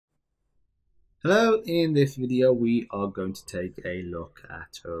Hello, in this video we are going to take a look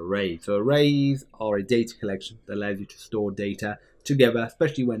at arrays. So arrays are a data collection that allows you to store data together,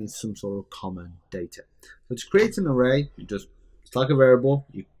 especially when it's some sort of common data. So to create an array, it's like a variable,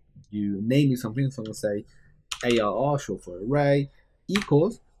 you name it something, so I'm going to say ARR, short for array,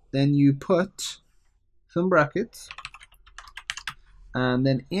 equals, then you put some brackets, and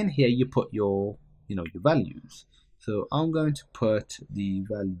then in here you put your values. So I'm going to put the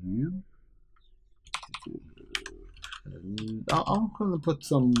value. I'm going to put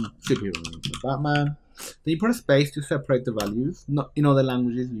some superheroes. Batman. Then you put a space to separate the values. Not in other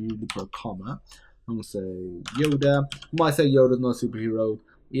languages you usually put a comma. I'm going to say Yoda. You might say Yoda's not a superhero.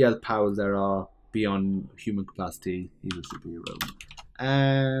 He has powers that are beyond human capacity. He's a superhero.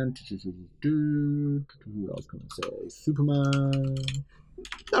 And I was going to say Superman.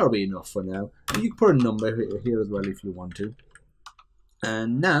 That'll be enough for now. And you can put a number here as well if you want to.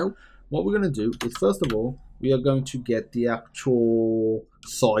 And now what we're going to do is, first of all, we are going to get the actual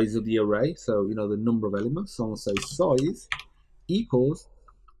size of the array. So, the number of elements. So I'm going to say size equals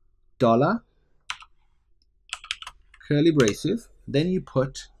dollar, curly braces. Then you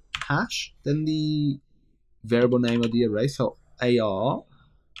put hash, then the variable name of the array. So AR,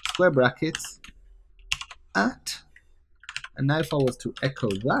 square brackets, at. And now if I was to echo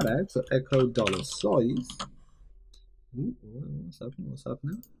that out, so echo dollar size. Ooh, what's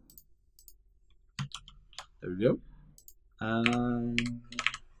happening? There we go.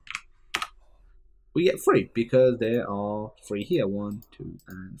 We get 3 because there are 3 here. 1, 2,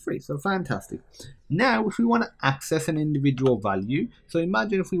 and 3. So fantastic. Now, if we want to access an individual value, so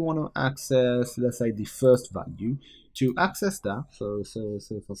imagine if we want to access, let's say, the first value. To access that, so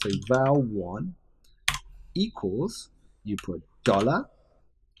if I say val1 equals, you put dollar,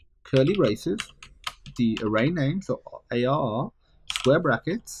 curly braces, the array name, so ARR, square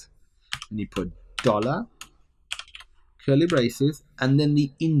brackets, and you put dollar, curly braces, and then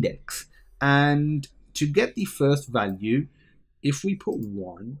the index. And to get the first value, if we put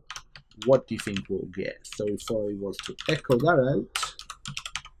 1, what do you think we'll get? So if I was to echo that out,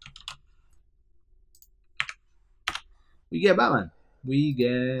 we get Batman. We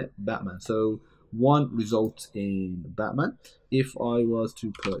get Batman. So 1 results in Batman. If I was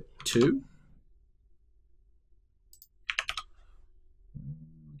to put 2,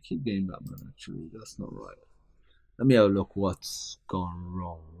 I keep getting Batman actually, that's not right. Let me have a look what's gone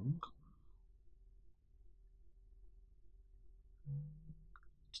wrong.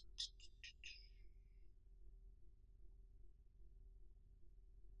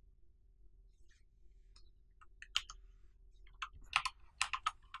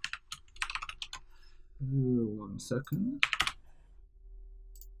 One second.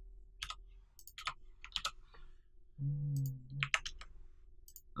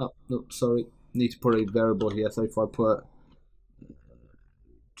 Oh, no, sorry. Need to put a variable here. So if I put,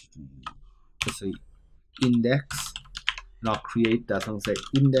 let's say, index, and I'll create that. So I'll say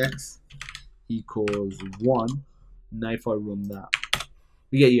index equals 1. Now if I run that,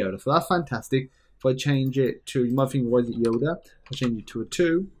 we get Yoda. So that's fantastic. If I change it to, you might think, why is it Yoda? If I change it to a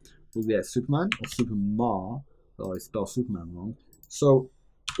 2, we'll get Superman or Supermar. Oh, I spelled Superman wrong. So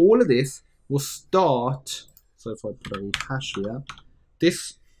all of this will start. So if I put a hash here,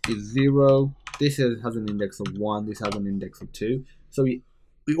 this is 0. This has an index of 1. This has an index of 2. So we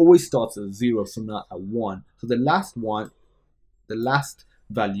always starts at 0, so not at 1. So the last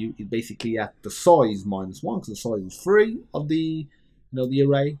value is basically at the size minus 1, because the size is 3 of the the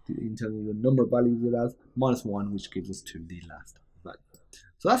array in terms of the number of values it has, minus 1, which gives us to the last value.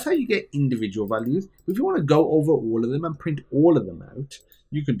 So that's how you get individual values. If you want to go over all of them and print all of them out,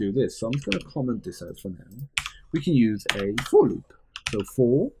 you can do this. So I'm just going to comment this out for now. We can use a for loop. So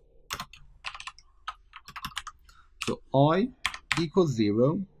for, so I equals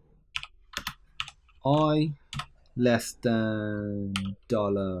 0, I less than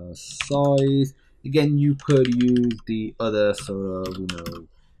dollar size. Again, you could use the other sort of,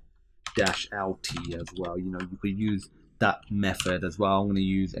 dash LT as well. You could use that method as well. I'm going to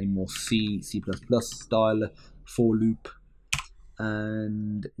use a more C++ style for loop.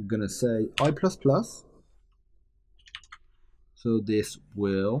 And I'm going to say I++. So this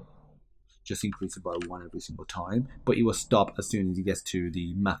will just increase it by 1 every single time, but it will stop as soon as it gets to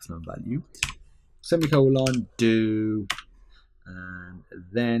the maximum value. Semicolon, do, and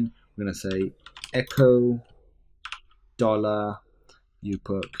then we're going to say echo dollar, you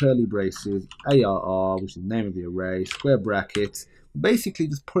put curly braces, ARR, which is the name of the array, square brackets, basically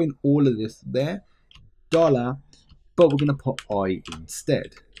just putting all of this there, dollar, but we're going to put I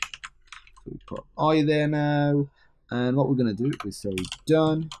instead. So we put I there now, and what we're going to do is say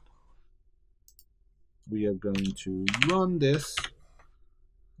done, we are going to run this.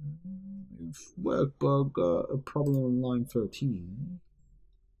 It's worked, but I've got a problem on line 13.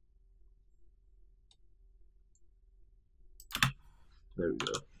 There we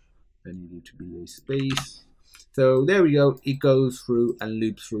go. There needed to be a space. So there we go. It goes through and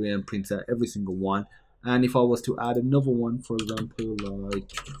loops through and prints out every single one. And if I was to add another one, for example,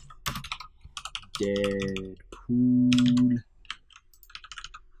 like Deadpool,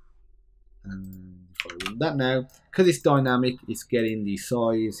 and if I run that now, because it's dynamic, it's getting the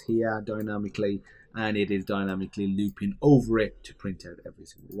size here dynamically, and it is dynamically looping over it to print out every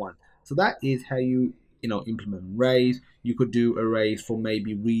single one. So that is how you implement arrays. You could do arrays for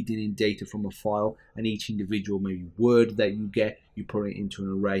maybe reading in data from a file, and each individual maybe word that you get, you put it into an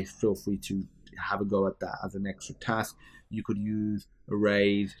array. Feel free to have a go at that as an extra task. You could use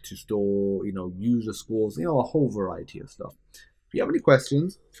arrays to store user scores, a whole variety of stuff. If you have any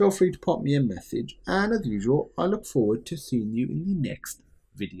questions, feel free to pop me a message, and as usual, I look forward to seeing you in the next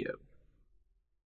video.